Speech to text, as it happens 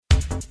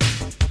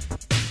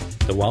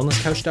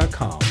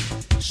thewellnesscouch.com,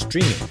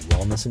 streaming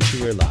wellness into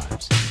your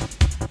lives.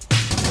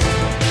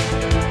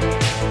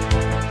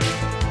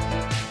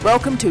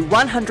 Welcome to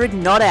 100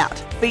 Not Out,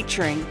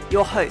 featuring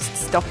your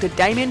hosts Dr.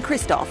 Damien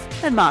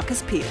Christoph and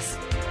Marcus Pearce.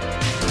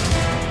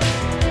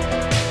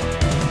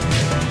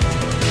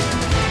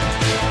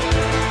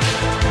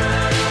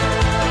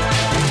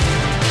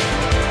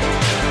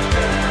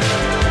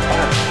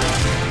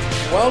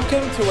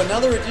 Welcome to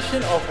another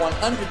edition of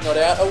 100 Not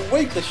Out, a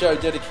weekly show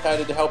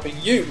dedicated to helping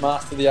you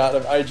master the art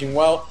of aging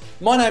well.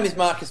 My name is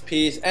Marcus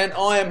Pearce, and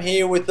I am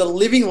here with the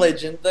living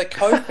legend, the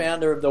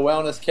co-founder of The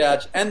Wellness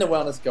Couch and The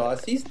Wellness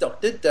Guys. He's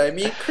Dr.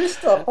 Damien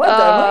Christoph.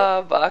 Hi,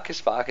 Damien.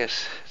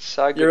 Marcus.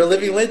 So good. You're a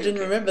living legend,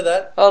 remember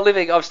that? Oh,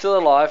 living. I'm still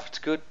alive. It's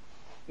good.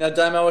 Now,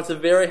 Damo, it's a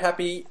very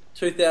happy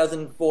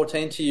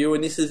 2014 to you,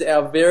 and this is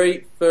our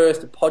very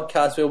first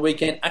podcast where we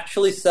can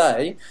actually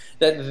say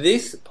that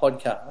this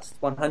podcast,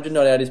 100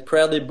 Not Out, is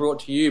proudly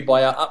brought to you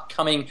by our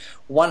upcoming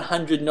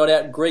 100 Not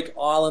Out Greek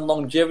Island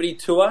Longevity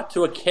Tour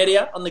to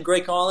Acadia on the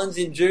Greek Islands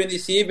in June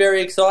this year.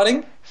 Very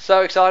exciting.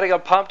 So exciting.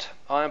 I'm pumped.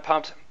 I am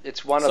pumped.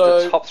 It's one of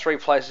the top 3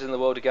 places in the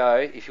world to go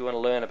if you want to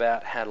learn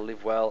about how to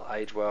live well,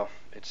 age well.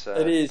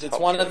 It is. It's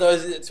one of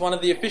those. It's one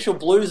of the official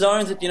blue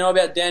zones. If you know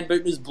about Dan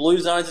Buettner's blue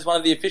zones, it's one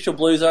of the official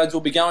blue zones.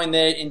 We'll be going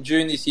there in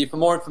June this year. For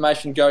more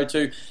information, go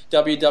to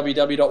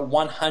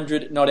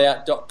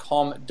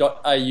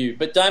www.100notout.com.au.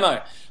 But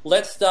Damo,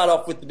 let's start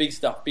off with the big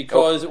stuff,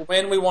 because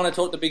when we want to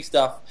talk the big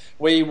stuff,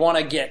 we want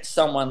to get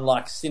someone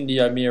like Cyndi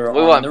O'Meara.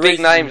 We want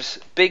big names.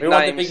 Big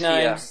names.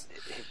 Yeah.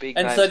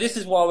 So this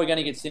is why we're going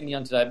to get Cyndi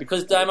on today,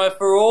 because Damo,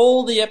 for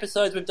all the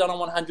episodes we've done on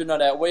 100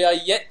 Not Out, we are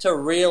yet to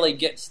really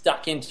get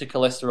stuck into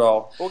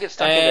cholesterol. We'll get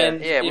stuck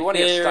into it. Yeah, we want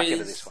to get stuck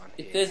into this one.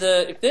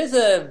 If there's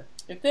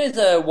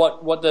a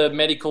what the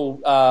medical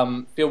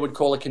field would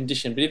call a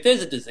condition, but if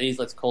there's a disease,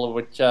 let's call it,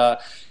 which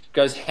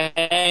goes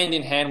hand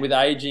in hand with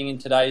aging in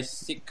today's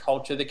sick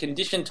culture, the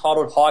condition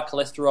titled high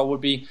cholesterol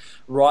would be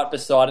right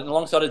beside it. And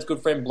alongside its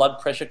good friend blood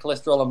pressure,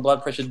 cholesterol and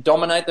blood pressure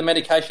dominate the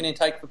medication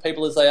intake for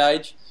people as they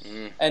age.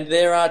 And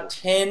there are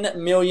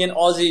 10 million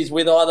Aussies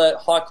with either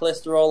high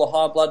cholesterol or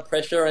high blood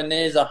pressure, and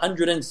there's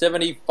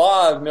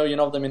 175 million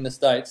of them in the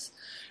States,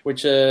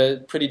 which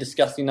are pretty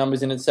disgusting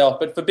numbers in itself.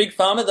 But for Big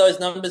Pharma, those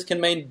numbers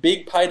can mean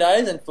big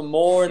paydays, and for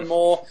more and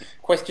more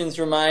questions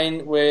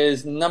remain,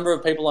 where's a number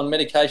of people on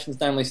medications,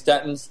 namely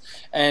statins,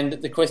 and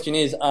the question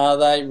is, are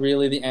they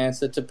really the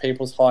answer to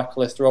people's high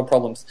cholesterol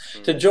problems?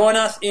 To join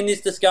us in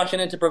this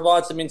discussion and to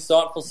provide some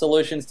insightful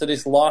solutions to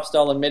this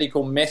lifestyle and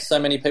medical mess so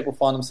many people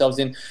find themselves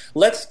in,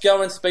 let's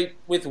go and speak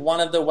with one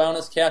of the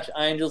Wellness Couch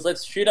angels.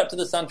 Let's shoot up to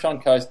the Sunshine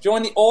Coast.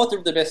 Join the author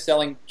of the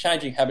best-selling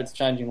Changing Habits,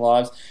 Changing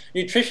Lives,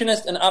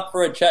 nutritionist and up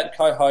for a chat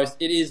co-host.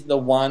 It is the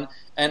one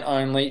and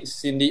only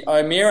Cyndi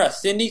O'Meara.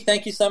 Cyndi,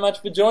 thank you so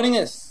much for joining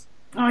us.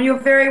 Oh, you're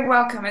very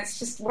welcome. It's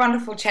just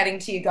wonderful chatting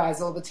to you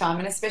guys all the time,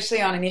 and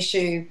especially on an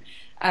issue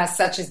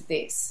such as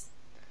this.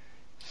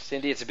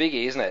 Cyndi, it's a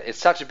biggie, isn't it? It's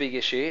such a big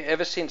issue.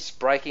 Ever since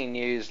breaking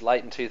news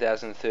late in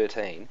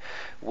 2013,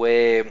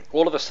 where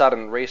all of a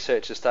sudden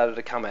research has started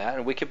to come out,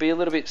 and we could be a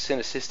little bit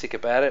cynicistic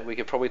about it. We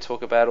could probably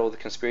talk about all the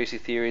conspiracy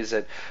theories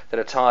that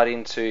are tied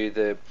into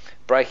the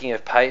breaking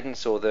of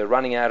patents or the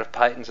running out of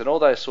patents and all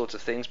those sorts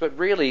of things. But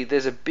really,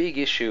 there's a big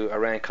issue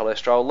around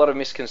cholesterol, a lot of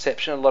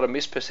misconception, a lot of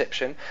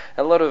misperception,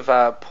 a lot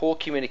of poor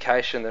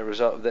communication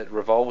that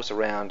revolves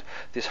around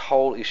this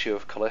whole issue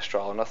of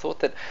cholesterol. And I thought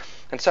that,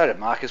 and so did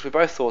Marcus, we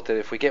both thought that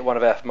if we get one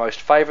of our most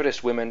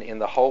favouritest women in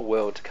the whole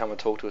world to come and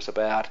talk to us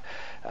about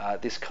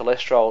this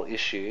cholesterol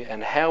issue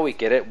and how we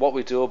get it, what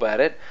we do about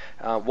it,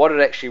 what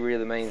it actually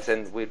really means,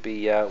 then we'd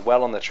be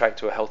well on the track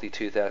to a healthy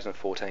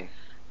 2014.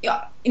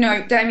 Yeah, you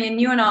know, Damien,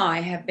 you and I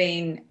have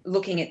been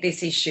looking at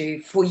this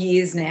issue for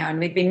years now, and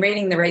we've been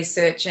reading the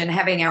research and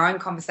having our own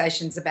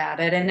conversations about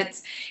it. And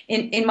it's,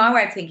 in my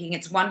way of thinking,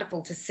 it's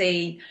wonderful to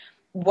see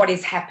what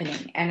is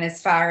happening. And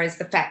as far as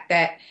the fact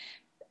that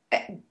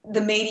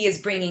the media is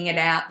bringing it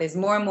out, there's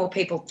more and more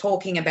people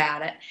talking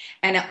about it.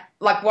 And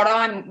like what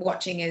I'm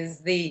watching is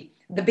the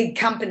big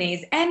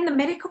companies and the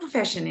medical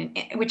profession,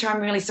 which I'm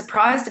really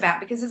surprised about,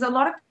 because there's a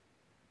lot of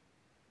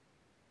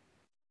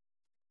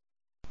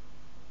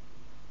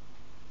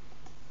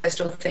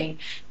thing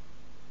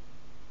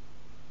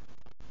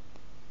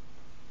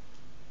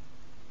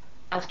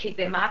to keep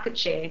their market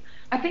share,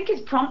 I think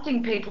is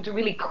prompting people to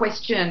really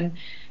question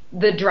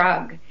the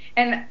drug.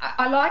 And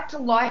I like to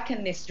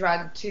liken this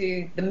drug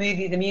to the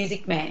movie The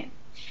Music Man,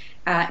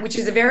 which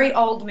is a very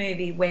old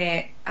movie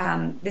where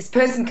this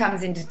person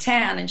comes into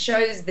town and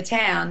shows the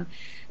town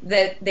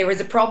that there is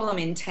a problem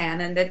in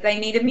town and that they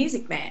need a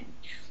music man.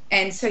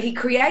 And so he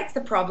creates the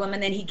problem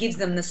and then he gives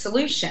them the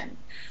solution.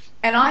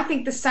 And I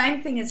think the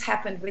same thing has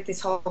happened with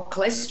this whole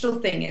cholesterol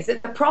thing, is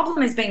that the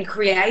problem has been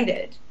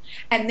created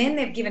and then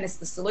they've given us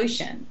the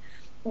solution,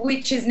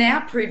 which is now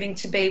proving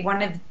to be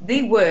one of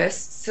the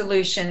worst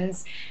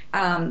solutions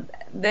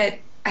that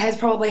has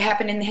probably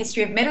happened in the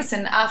history of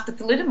medicine after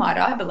thalidomide,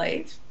 I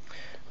believe.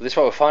 This is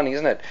what we're finding,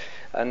 isn't it?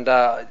 And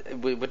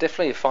we're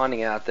definitely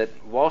finding out that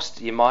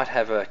whilst you might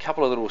have a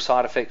couple of little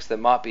side effects that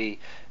might be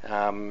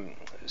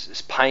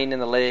pain in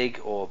the leg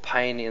or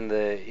pain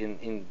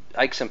in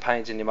aches and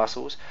pains in your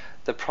muscles,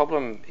 the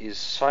problem is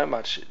so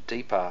much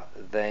deeper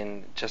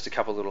than just a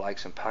couple of little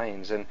aches and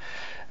pains. And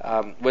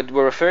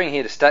we're referring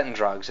here to statin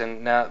drugs.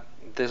 And now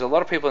there's a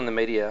lot of people in the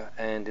media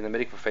and in the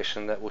medical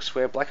profession that will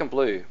swear black and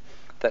blue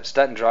that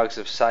statin drugs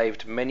have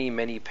saved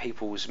many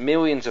people's,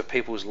 millions of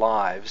people's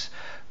lives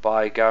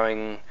by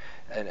going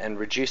and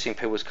reducing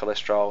people's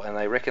cholesterol, and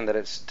they reckon that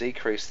it's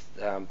decreased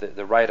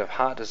the rate of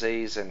heart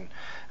disease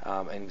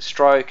and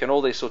stroke and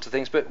all these sorts of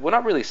things. But we're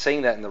not really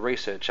seeing that in the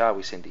research, are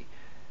we, Cindy?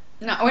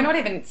 No, we're not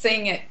even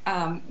seeing it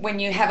when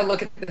you have a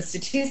look at the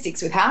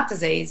statistics with heart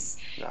disease.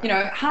 No. You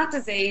know, heart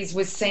disease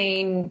was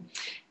seen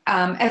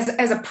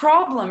as a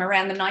problem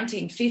around the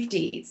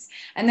 1950s,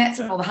 and that's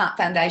when all the Heart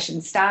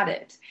Foundation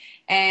started.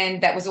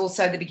 And that was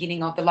also the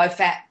beginning of the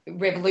low-fat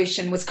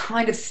revolution, was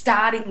kind of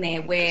starting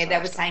there, where they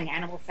were saying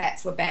animal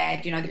fats were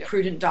bad. You know, the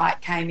prudent diet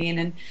came in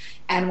and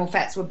animal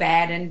fats were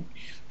bad and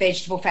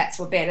vegetable fats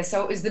were better.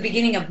 So it was the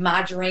beginning of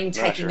margarine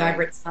taking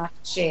over its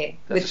market share.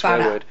 That's with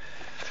butter. Word.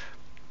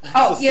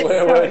 Oh, yes,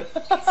 word.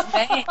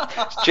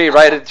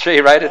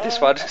 G-rated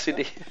this one,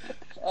 Cindy.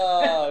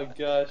 Oh,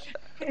 gosh.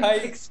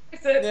 Hey,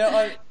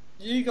 now,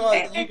 you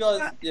guys,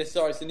 yeah,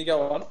 sorry, Cindy,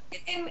 go on.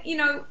 And, you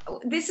know,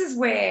 this is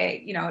where,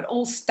 you know, it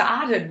all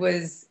started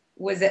was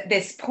at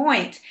this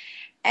point.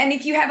 And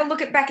if you have a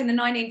look at back in the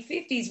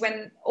 1950s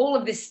when all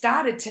of this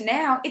started to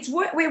now,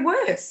 we're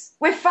worse.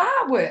 We're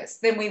far worse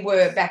than we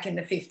were back in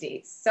the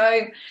 50s.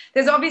 So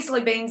there's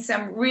obviously been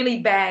some really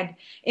bad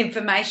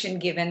information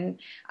given,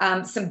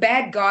 some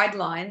bad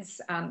guidelines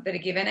that are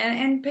given,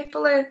 and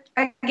people are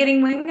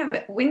getting wind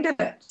of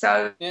it.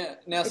 So yeah.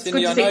 Now, it's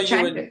Cindy, good to see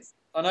changes.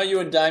 I know you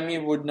and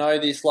Damien would know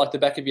this like the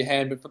back of your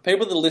hand, but for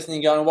people that are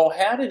listening going, well,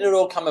 how did it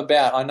all come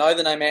about? I know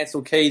the name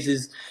Ancel Keys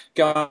is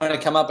going to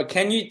come up, but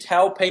can you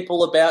tell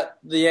people about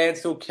the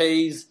Ancel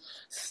Keys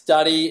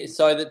study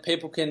so that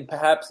people can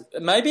perhaps,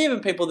 maybe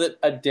even people that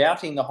are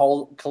doubting the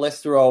whole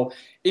cholesterol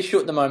issue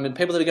at the moment,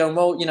 people that are going,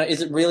 well, you know,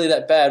 is it really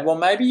that bad? Well,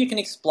 maybe you can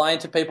explain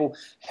to people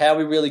how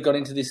we really got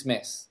into this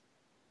mess.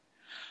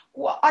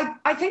 Well,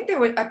 I think there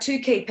were two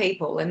key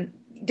people, and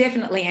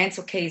definitely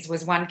Ancel Keys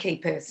was one key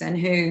person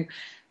who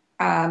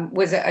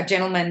was a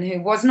gentleman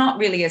who was not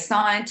really a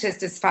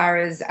scientist as far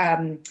as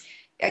a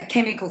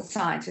chemical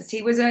scientist.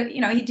 He was he did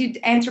he did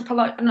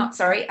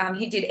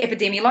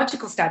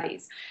epidemiological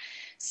studies.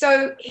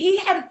 So he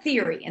had a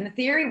theory, and the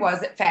theory was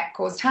that fat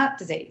caused heart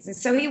disease. And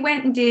so he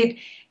went and did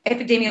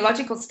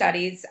epidemiological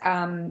studies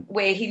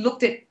where he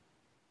looked at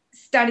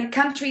studied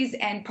countries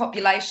and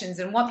populations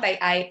and what they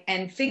ate,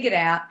 and figured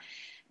out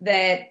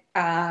that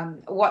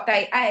what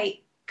they ate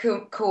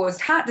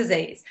caused heart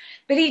disease.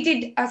 But he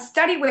did a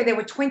study where there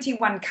were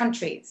 21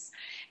 countries.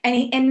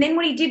 And then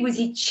what he did was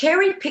he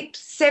cherry-picked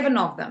 7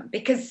 of them,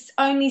 because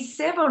only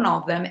 7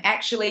 of them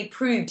actually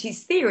proved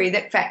his theory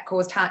that fat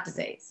caused heart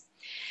disease.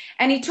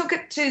 And he took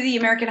it to the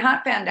American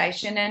Heart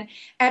Foundation, and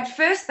at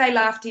first they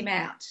laughed him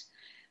out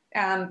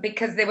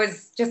because there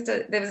was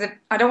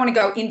I don't want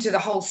to go into the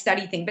whole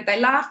study thing, but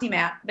they laughed him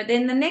out. But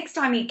then the next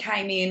time he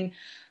came in,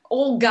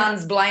 all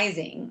guns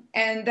blazing,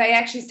 and they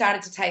actually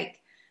started to take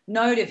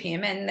note of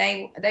him, and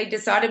they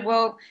decided,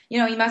 well, you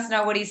know, he must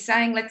know what he's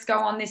saying. Let's go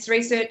on this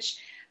research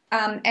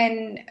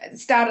and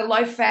start a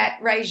low-fat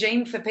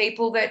regime for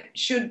people that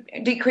should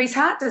decrease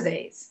heart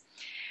disease.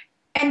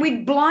 And we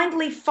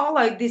blindly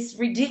followed this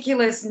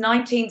ridiculous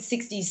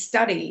 1960s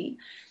study,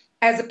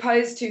 as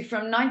opposed to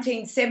from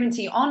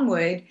 1970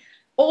 onward,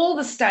 all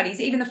the studies,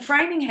 even the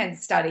Framingham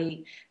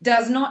study,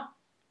 does not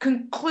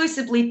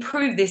conclusively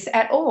prove this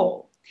at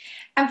all.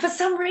 And for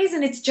some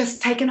reason, it's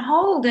just taken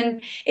hold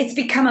and it's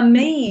become a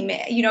meme.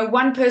 You know,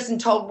 one person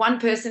told one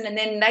person, and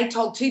then they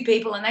told 2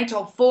 people, and they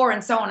told 4,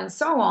 and so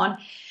on,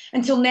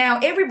 until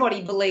now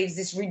everybody believes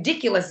this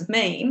ridiculous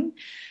meme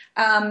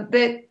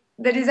that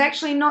is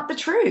actually not the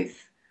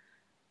truth.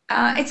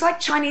 It's like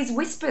Chinese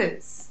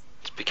whispers.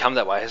 It's become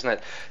that way, hasn't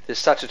it? There's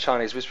such a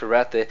Chinese whisperer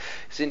out there.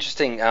 It's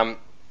interesting.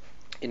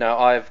 You know,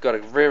 I've got a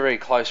very, very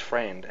close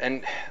friend,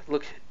 and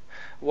look,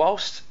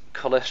 whilst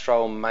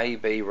cholesterol may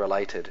be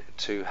related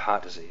to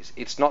heart disease,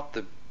 it's not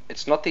the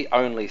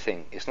only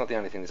thing. It's not the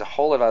only thing. There's a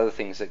whole lot of other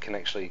things that can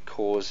actually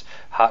cause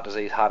heart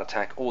disease, heart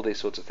attack, all these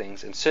sorts of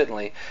things. And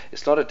certainly,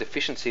 it's not a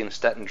deficiency in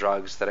statin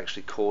drugs that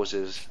actually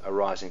causes a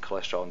rise in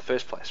cholesterol in the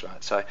first place,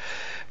 right? So,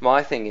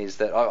 my thing is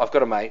that I've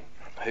got a mate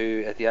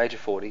who, at the age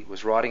of 40,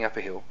 was riding up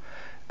a hill.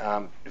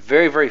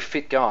 Very, very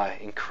fit guy,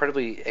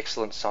 incredibly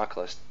excellent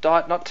cyclist.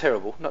 Diet not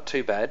terrible, not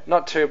too bad,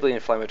 not terribly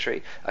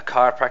inflammatory. A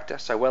chiropractor,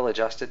 so well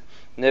adjusted.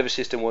 Nervous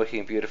system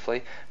working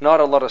beautifully. Not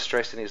a lot of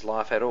stress in his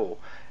life at all.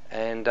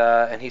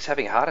 And he's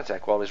having a heart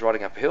attack while he's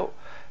riding up a hill.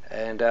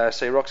 And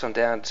so he rocks on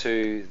down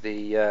to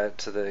the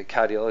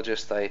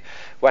cardiologist. They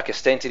whack a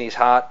stent in his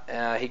heart.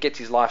 He gets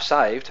his life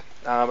saved,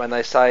 and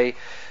they say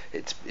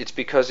it's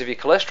because of your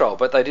cholesterol.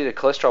 But they did a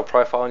cholesterol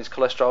profile, and his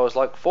cholesterol was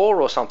like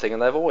 4 or something.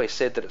 And they've always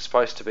said that it's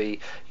supposed to be,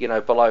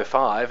 below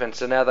 5. And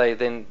so now they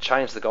then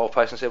changed the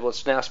goalpost and said, well,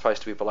 it's now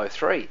supposed to be below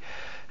 3.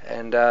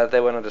 And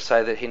they went on to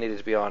say that he needed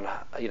to be on,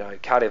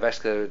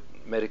 cardiovascular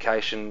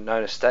medication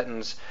known as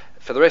statins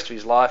for the rest of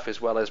his life, as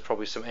well as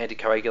probably some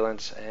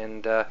anticoagulants.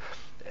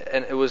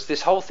 And it was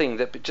this whole thing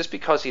that just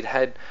because he'd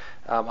had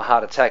a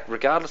heart attack,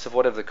 regardless of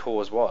whatever the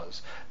cause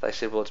was, they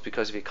said, well, it's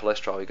because of your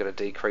cholesterol, you've got to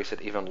decrease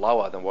it even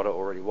lower than what it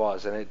already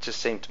was. And it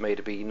just seemed to me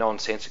to be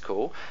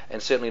nonsensical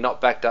and certainly not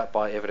backed up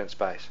by evidence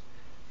base.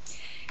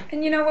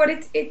 And you know what?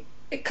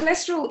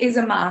 Cholesterol is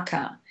a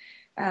marker.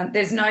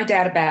 There's no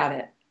doubt about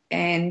it.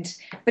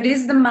 But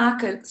is the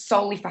marker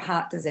solely for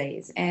heart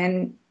disease?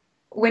 And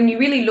when you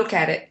really look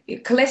at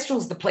it,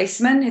 cholesterol's the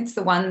policeman. It's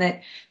the one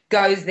that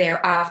goes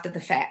there after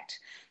the fact.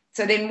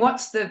 So then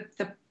what's the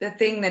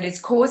thing that is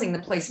causing the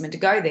policeman to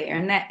go there?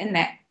 And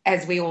that,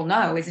 as we all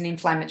know, is an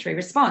inflammatory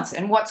response.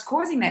 And what's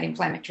causing that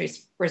inflammatory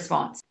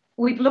response?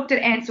 We've looked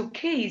at Ancel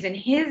Keys and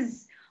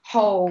his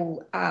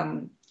whole, role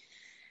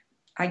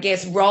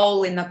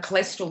in the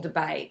cholesterol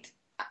debate.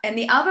 And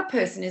the other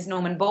person is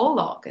Norman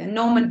Borlaug. And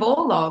Norman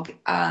Borlaug,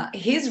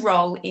 his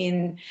role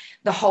in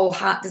the whole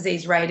heart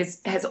disease rate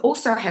has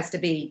to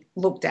be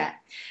looked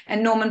at.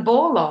 And Norman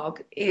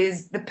Borlaug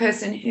is the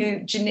person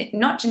who,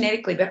 not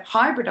genetically, but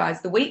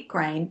hybridized the wheat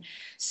grain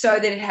so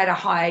that it had a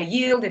higher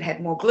yield, it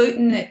had more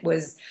gluten, it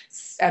was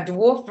a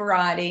dwarf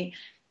variety.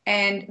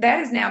 And that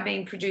is now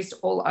being produced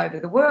all over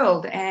the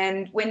world.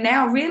 And we're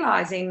now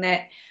realizing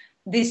that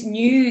this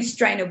new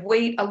strain of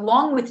wheat,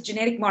 along with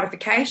genetic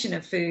modification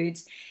of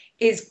foods,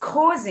 is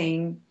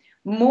causing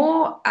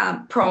more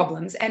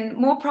problems and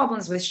more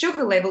problems with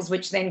sugar levels,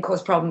 which then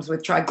cause problems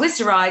with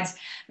triglycerides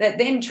that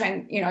then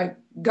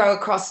go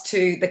across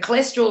to the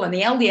cholesterol and the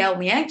LDL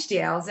and the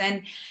HDLs.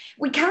 And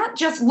we can't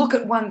just look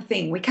at one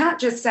thing. We can't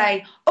just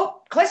say,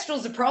 oh,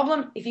 cholesterol's a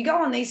problem. If you go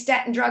on these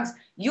statin drugs,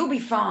 you'll be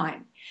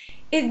fine.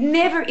 It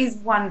never is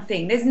one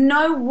thing. There's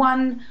no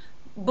one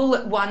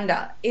bullet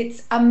wonder.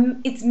 It's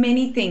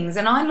many things.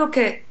 And I look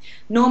at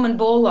Norman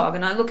Borlaug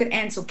and I look at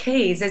Ancel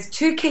Keys as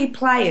two key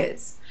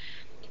players,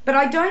 but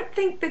I don't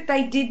think that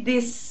they did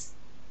this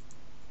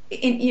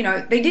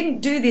they didn't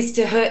do this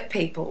to hurt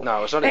people.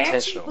 No, it's not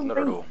intentional, not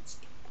at all.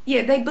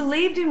 Yeah, they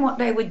believed in what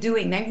they were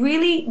doing. They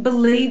really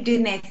believed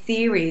in their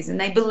theories, and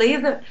they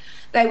believed that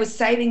they were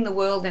saving the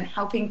world and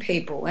helping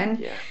people.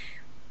 And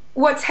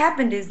what's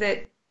happened is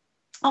that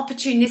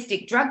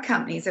opportunistic drug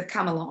companies have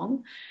come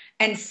along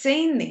and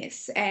seen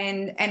this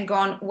and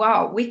gone,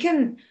 wow, we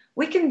can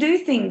do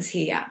things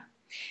here.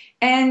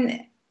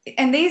 And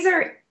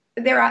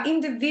there are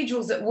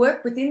individuals that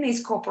work within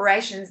these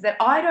corporations that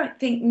I don't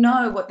think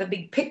know what the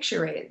big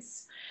picture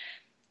is.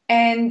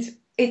 And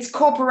it's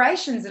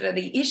corporations that are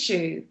the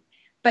issue,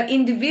 but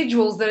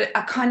individuals that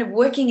are kind of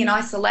working in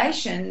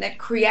isolation that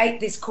create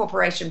this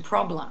corporation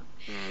problem.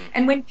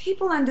 And when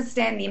people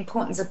understand the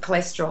importance of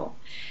cholesterol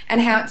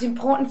and how it's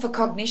important for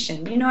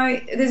cognition,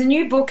 there's a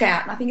new book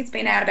out, and I think it's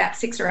been out about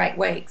 6 or 8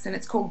 weeks, and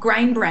it's called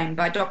Grain Brain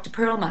by Dr.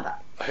 Perlmutter.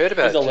 I heard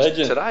about it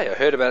today. I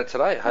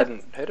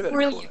hadn't heard about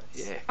Brilliant. It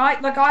before.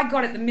 Yeah. I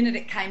got it the minute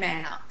it came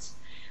out.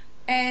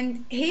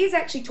 And he's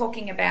actually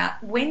talking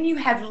about when you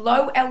have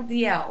low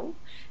LDL,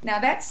 now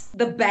that's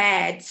the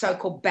bad,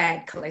 so-called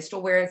bad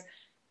cholesterol, whereas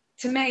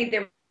to me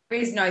there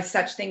is no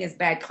such thing as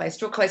bad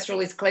cholesterol.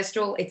 Cholesterol is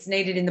cholesterol. It's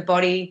needed in the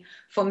body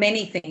for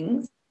many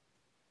things.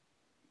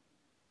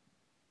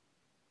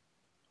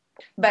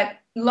 But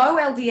low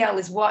LDL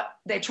is what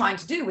they're trying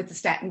to do with the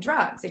statin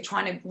drugs. They're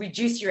trying to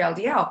reduce your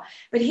LDL.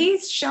 But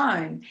he's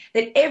shown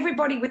that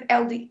everybody with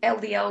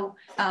LDL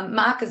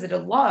markers that are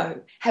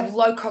low have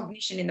low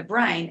cognition in the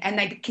brain, and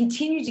they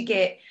continue to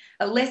get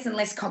a less and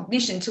less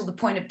cognition till the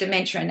point of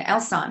dementia and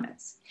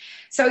Alzheimer's.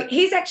 So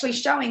he's actually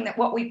showing that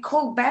what we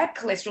call bad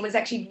cholesterol is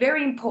actually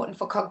very important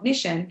for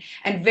cognition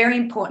and very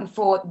important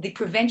for the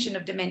prevention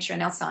of dementia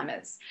and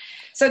Alzheimer's.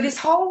 So this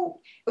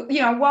whole,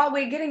 while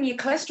we're getting your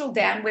cholesterol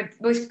down,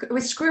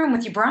 we're screwing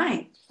with your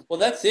brain. Well,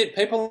 that's it.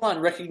 People aren't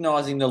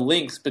recognising the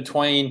links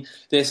between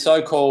their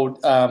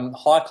so-called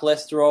high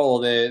cholesterol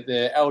or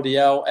their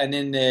LDL and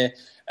then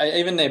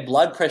even their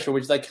blood pressure,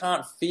 which they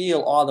can't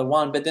feel either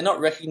one, but they're not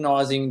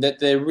recognising that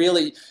they're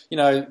really,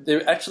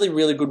 they're actually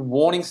really good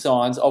warning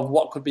signs of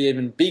what could be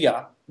even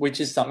bigger,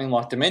 which is something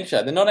like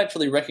dementia. They're not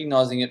actually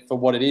recognising it for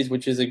what it is,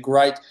 which is a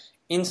great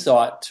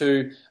insight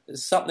to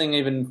something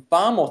even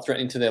far more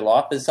threatening to their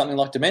life as something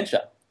like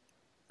dementia.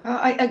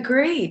 I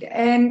agreed.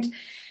 And,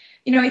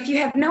 if you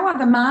have no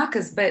other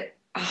markers but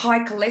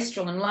high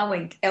cholesterol and low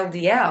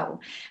LDL,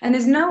 and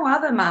there's no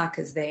other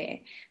markers there,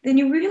 then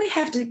you really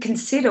have to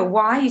consider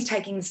why you're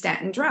taking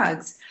statin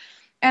drugs.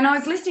 And I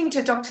was listening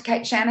to Dr.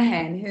 Kate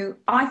Shanahan, who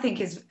I think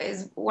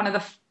is one of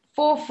the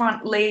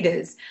forefront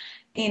leaders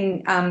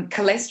in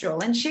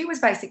cholesterol, and she was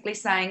basically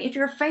saying, if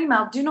you're a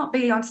female, do not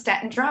be on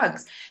statin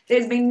drugs.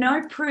 There's been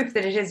no proof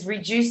that it has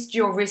reduced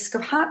your risk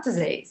of heart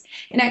disease.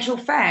 In actual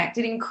fact,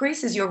 it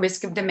increases your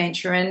risk of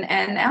dementia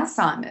and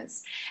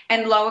Alzheimer's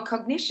and lower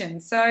cognition.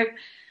 So,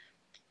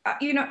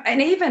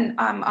 and even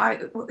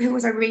who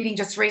was I reading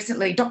just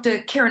recently?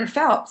 Dr. Karen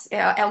Phelps,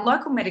 our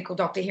local medical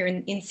doctor here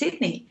in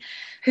Sydney,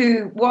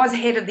 who was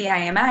head of the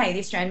AMA, the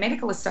Australian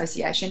Medical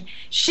Association.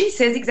 She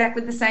says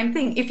exactly the same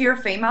thing. If you're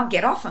a female,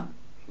 get off them.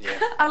 Yeah.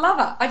 I love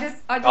her. I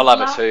just I love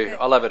her too.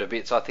 I love it a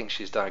bit. So I think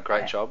she's done a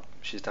great job.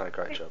 She's done a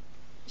great job.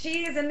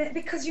 She is, and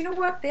because you know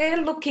what,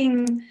 they're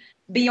looking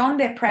beyond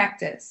their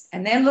practice,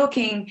 and they're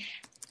looking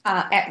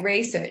at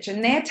research,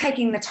 and they're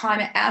taking the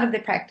time out of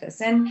their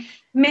practice. And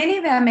many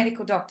of our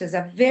medical doctors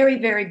are very,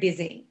 very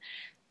busy,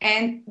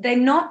 and they're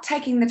not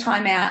taking the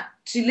time out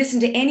to listen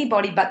to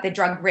anybody but their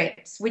drug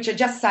reps, which are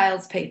just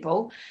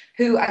salespeople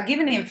who are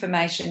given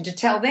information to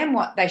tell them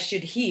what they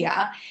should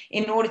hear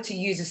in order to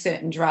use a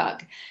certain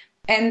drug.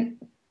 And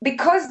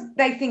because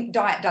they think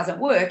diet doesn't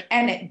work,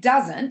 and it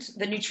doesn't,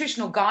 the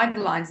nutritional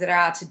guidelines that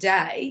are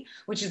today,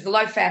 which is the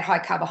low-fat,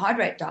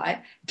 high-carbohydrate diet,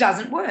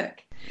 doesn't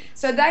work.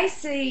 So they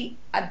see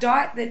a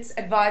diet that's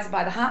advised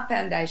by the Heart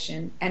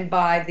Foundation and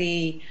by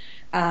the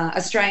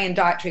Australian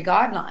Dietary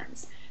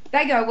Guidelines.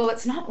 They go, well,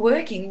 it's not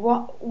working.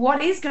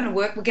 What is going to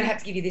work? We're going to have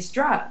to give you this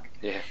drug.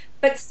 Yeah.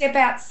 But step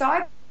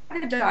outside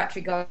the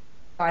dietary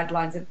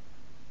guidelines of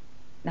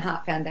the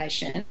Heart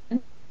Foundation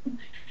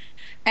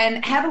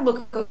and have a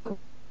look at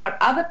what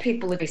other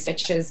people have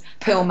researched, as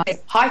Perlmutter,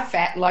 high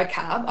fat, low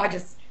carb. I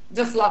just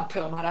love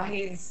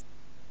Perlmutter.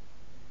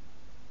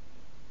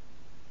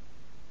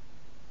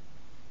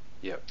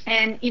 Yep.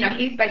 And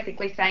he's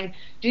basically saying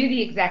do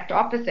the exact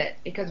opposite,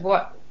 because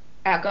what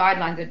our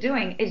guidelines are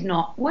doing is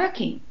not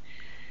working.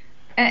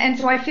 And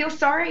so I feel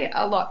sorry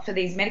a lot for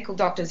these medical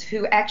doctors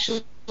who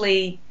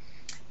actually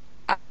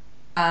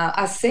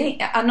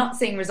are not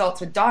seeing results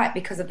with diet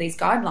because of these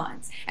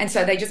guidelines, and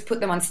so they just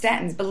put them on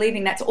statins,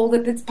 believing that's all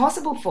that's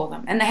possible for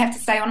them, and they have to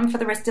stay on them for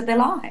the rest of their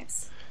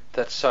lives.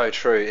 That's so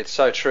true. It's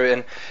so true,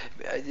 and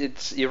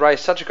you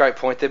raised such a great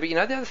point there. But the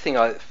other thing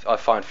I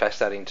find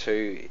fascinating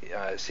too,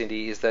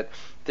 Cindy, is that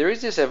there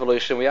is this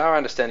evolution. We are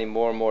understanding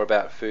more and more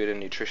about food and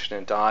nutrition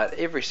and diet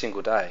every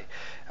single day.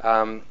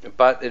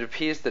 But it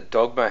appears that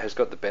dogma has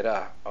got the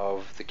better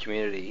of the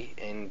community,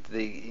 and to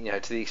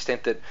the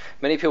extent that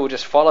many people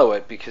just follow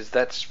it because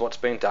that's what's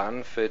been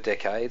done for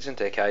decades and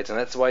decades, and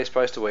that's the way you're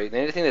supposed to eat. And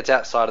anything that's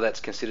outside of that's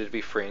considered to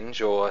be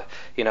fringe or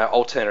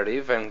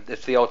alternative, and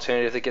it's the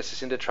alternative that gets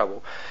us into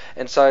trouble.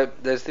 And so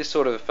there's this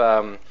sort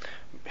of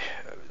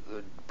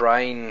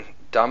brain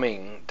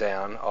dumbing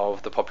down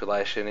of the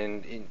population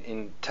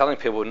in telling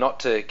people not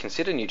to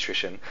consider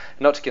nutrition,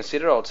 not to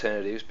consider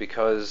alternatives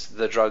because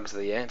the drug's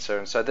the answer.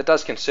 And so that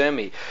does concern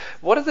me.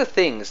 What are the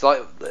things,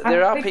 like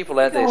there are people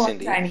out there,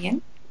 Cindy.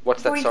 Damien,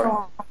 what's that,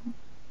 sorry?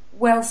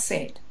 Well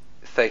said.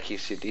 Thank you,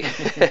 Cindy.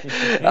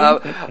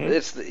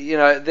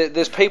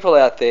 There's people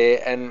out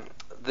there and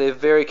they're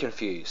very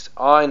confused.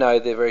 I know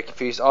they're very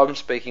confused. I'm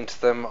speaking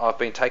to them. I've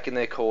been taking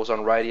their calls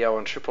on radio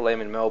on Triple M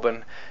in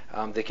Melbourne.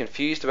 They're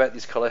confused about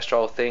this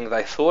cholesterol thing.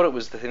 They thought it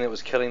was the thing that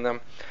was killing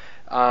them.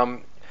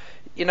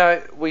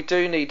 We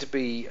do need to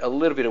be a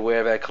little bit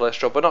aware of our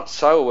cholesterol, but not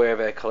so aware of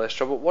our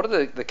cholesterol. But what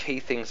are the key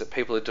things that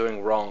people are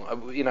doing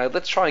wrong?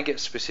 Let's try and get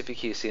specific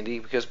here, Cindy,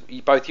 because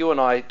both you and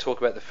I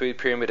talk about the food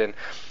pyramid and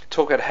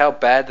talk about how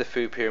bad the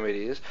food pyramid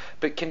is.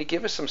 But can you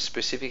give us some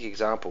specific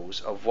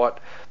examples of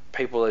what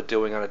people are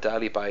doing on a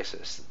daily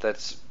basis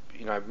that's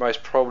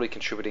most probably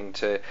contributing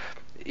to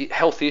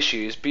health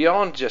issues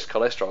beyond just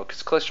cholesterol?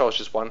 Because cholesterol is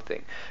just one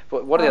thing.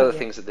 But what are the other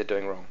things that they're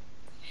doing wrong?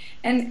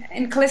 And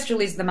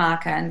cholesterol is the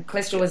marker, and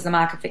cholesterol is the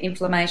marker for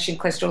inflammation.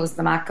 Cholesterol is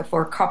the marker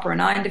for copper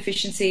and iron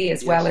deficiency,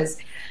 as well as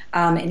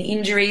an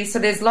injury. So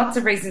there's lots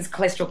of reasons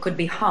cholesterol could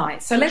be high.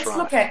 So let's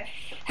look at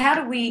how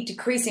do we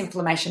decrease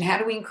inflammation? How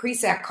do we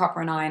increase our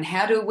copper and iron?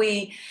 How do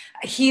we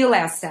heal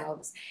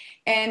ourselves?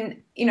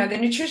 And, the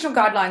nutritional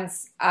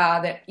guidelines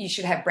are that you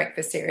should have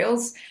breakfast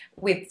cereals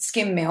with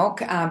skim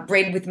milk,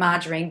 bread with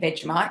margarine,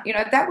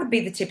 Vegemite. That would be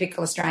the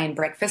typical Australian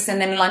breakfast.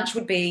 And then lunch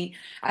would be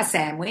a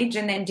sandwich,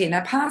 and then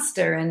dinner,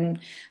 pasta and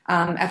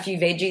a few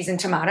veggies and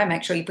tomato.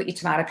 Make sure you put your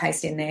tomato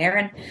paste in there,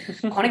 and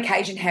on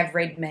occasion have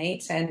red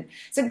meat. And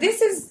so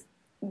these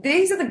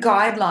are the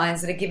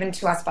guidelines that are given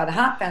to us by the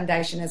Heart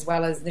Foundation, as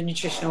well as the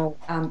nutritional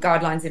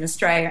guidelines in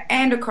Australia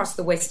and across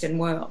the Western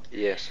world.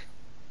 Yes.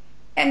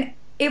 And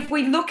if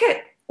we look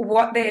at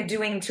what they're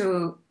doing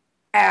to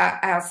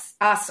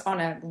us on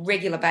a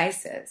regular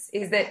basis,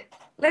 is that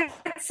let's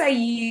say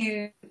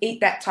you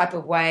eat that type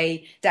of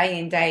way day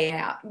in, day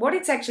out. What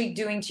it's actually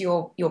doing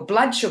to your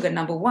blood sugar,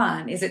 number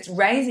one, is it's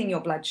raising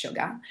your blood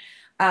sugar,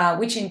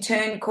 which in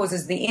turn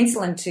causes the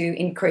insulin to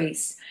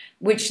increase,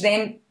 which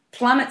then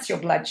plummets your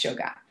blood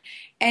sugar.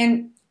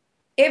 And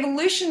in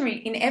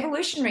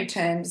evolutionary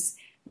terms,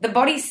 the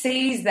body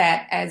sees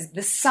that as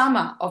the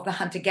summer of the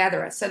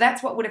hunter-gatherer. So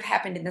that's what would have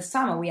happened in the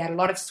summer. We had a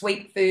lot of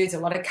sweet foods, a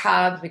lot of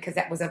carbs, because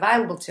that was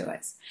available to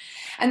us.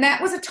 And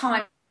that was a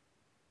time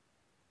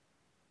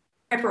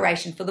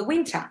preparation for the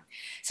winter.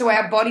 So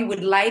our body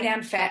would lay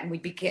down fat and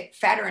we'd get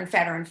fatter and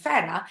fatter and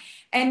fatter.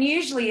 And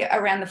usually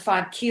around the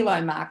 5 kilo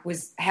mark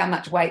was how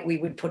much weight we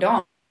would put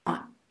on.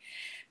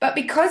 But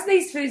because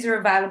these foods are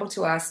available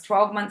to us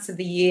 12 months of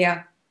the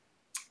year,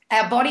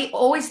 our body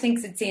always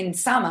thinks it's in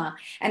summer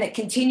and it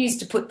continues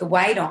to put the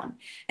weight on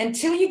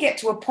until you get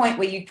to a point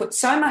where you put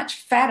so much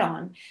fat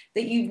on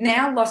that you've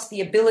now lost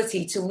the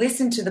ability to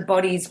listen to the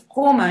body's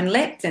hormone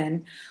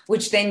leptin,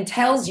 which then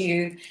tells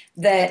you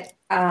that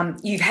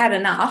you've had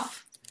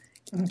enough,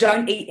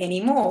 don't eat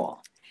anymore.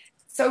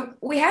 So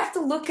we have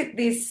to look at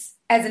this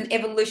as an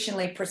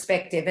evolutionary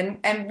perspective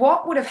and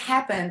what would have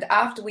happened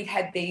after we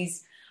had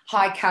these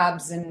high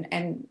carbs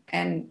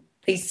and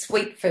these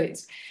sweet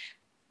foods.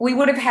 We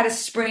would have had a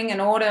spring,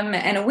 an autumn,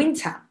 and a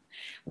winter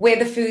where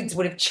the foods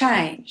would have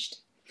changed.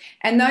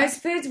 And those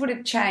foods would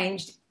have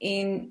changed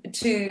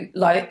into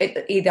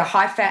either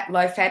high fat,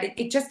 low fat.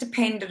 It just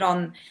depended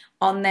on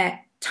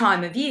that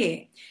time of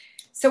year.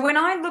 So when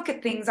I look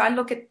at things,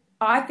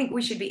 I think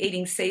we should be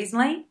eating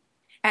seasonally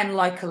and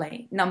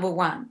locally, number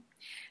one.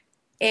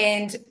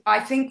 And I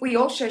think we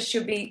also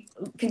should be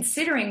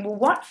considering, well,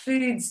 what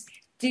foods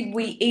did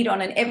we eat on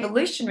an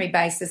evolutionary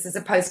basis as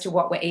opposed to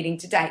what we're eating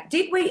today?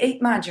 Did we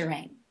eat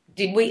margarine?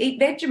 Did we eat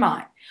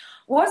Vegemite?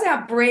 Was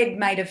our bread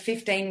made of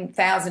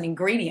 15,000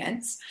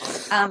 ingredients?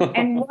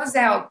 And was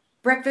our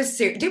breakfast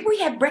cereal, did we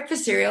have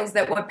breakfast cereals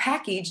that were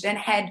packaged and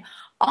had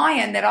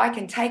iron that I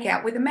can take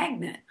out with a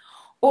magnet?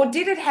 Or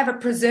did it have a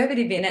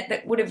preservative in it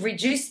that would have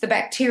reduced the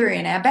bacteria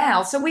in our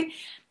bowel? So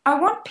I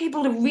want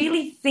people to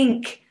really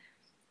think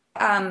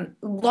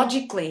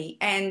logically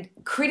and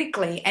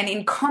critically and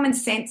in common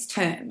sense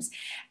terms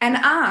and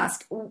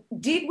ask,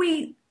 did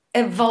we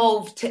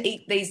evolve to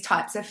eat these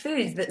types of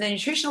foods that the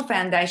Nutritional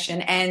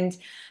Foundation and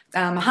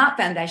Heart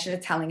Foundation are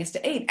telling us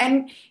to eat?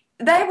 And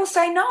they will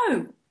say,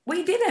 no,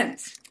 we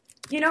didn't.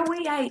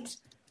 We ate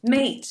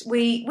meat.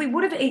 We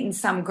would have eaten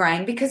some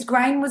grain because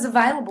grain was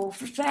available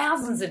for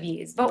thousands of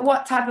years. But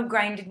what type of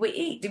grain did we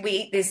eat? Did we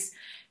eat this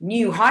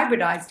new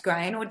hybridized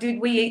grain, or did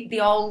we eat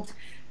the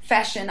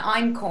old-fashioned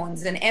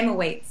einkorns and emmer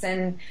wheats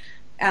and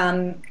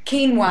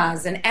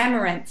quinoas and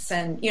amaranths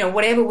and,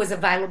 whatever was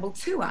available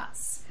to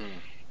us?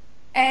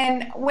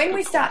 And when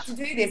we start to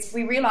do this,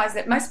 we realise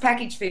that most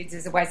packaged foods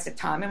is a waste of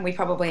time, and we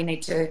probably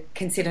need to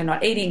consider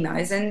not eating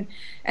those. And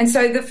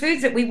so the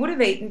foods that we would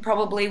have eaten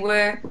probably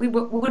we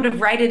would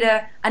have raided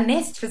a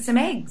nest for some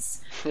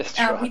eggs. That's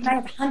right. We may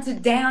have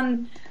hunted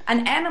down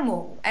an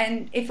animal,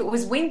 and if it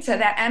was winter,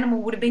 that animal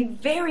would have been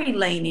very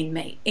lean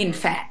in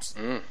fat.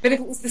 But if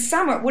it was the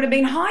summer, it would have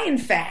been high in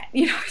fat.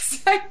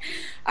 So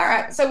all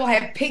right, so we'll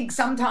have pigs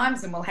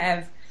sometimes, and we'll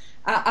have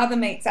other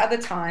meats other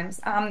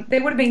times.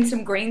 There would have been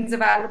some greens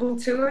available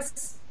to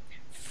us,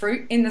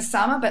 fruit in the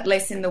summer but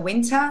less in the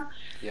winter.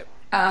 Yep.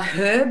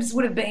 Herbs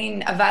would have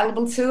been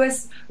available to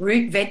us,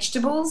 root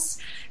vegetables.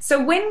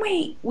 So when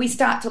we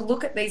start to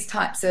look at these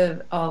types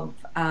of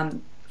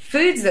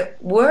foods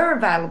that were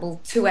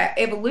available to our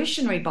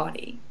evolutionary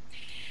body,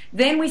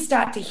 then we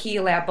start to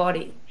heal our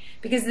body,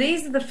 because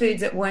these are the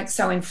foods that weren't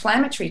so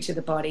inflammatory to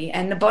the body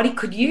and the body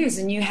could use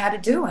and knew how to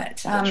do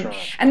it. That's right.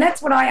 And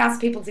that's what I ask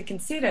people to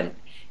consider.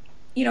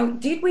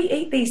 Did we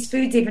eat these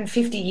foods even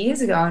 50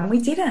 years ago? And we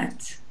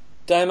didn't.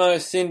 Damo,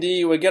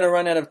 Cindy, we're going to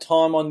run out of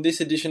time on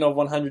this edition of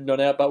 100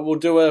 Not Out, but we'll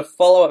do a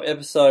follow-up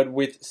episode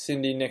with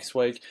Cindy next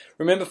week.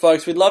 Remember,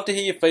 folks, we'd love to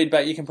hear your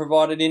feedback. You can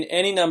provide it in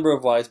any number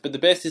of ways, but the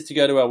best is to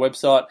go to our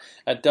website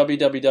at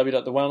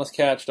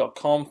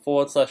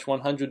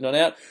www.thewellnesscouch.com/100 Not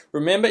Out.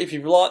 Remember, if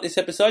you've liked this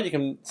episode, you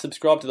can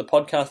subscribe to the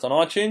podcast on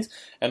iTunes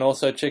and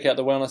also check out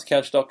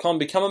thewellnesscouch.com.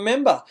 Become a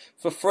member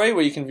for free,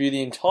 where you can view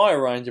the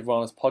entire range of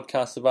wellness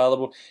podcasts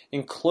available,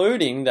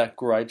 including that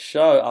great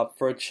show, Up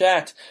for a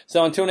Chat.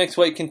 So until next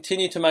week,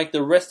 continue to make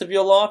the rest of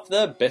your life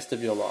the best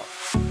of your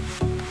life.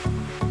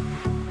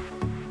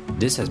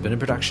 This has been a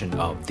production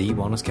of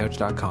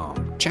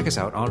TheWellnessCouch.com. Check us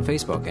out on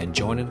Facebook and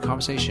join in the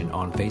conversation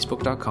on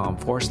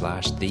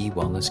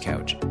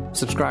Facebook.com/TheWellnessCouch.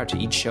 Subscribe to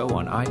each show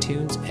on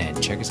iTunes and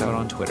check us out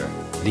on Twitter.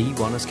 The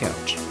Wellness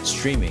Couch,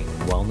 streaming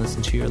wellness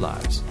into your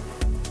lives.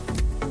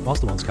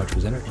 Whilst the Wellness Couch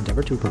presenter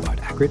endeavor to provide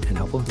accurate and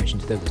helpful information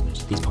to their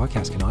listeners, these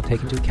podcasts cannot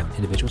take into account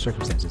individual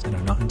circumstances and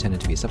are not intended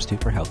to be a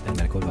substitute for health and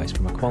medical advice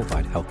from a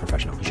qualified health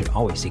professional. You should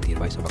always seek the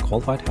advice of a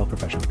qualified health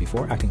professional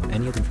before acting on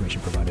any of the information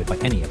provided by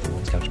any of the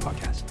Wellness Couch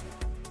podcasts.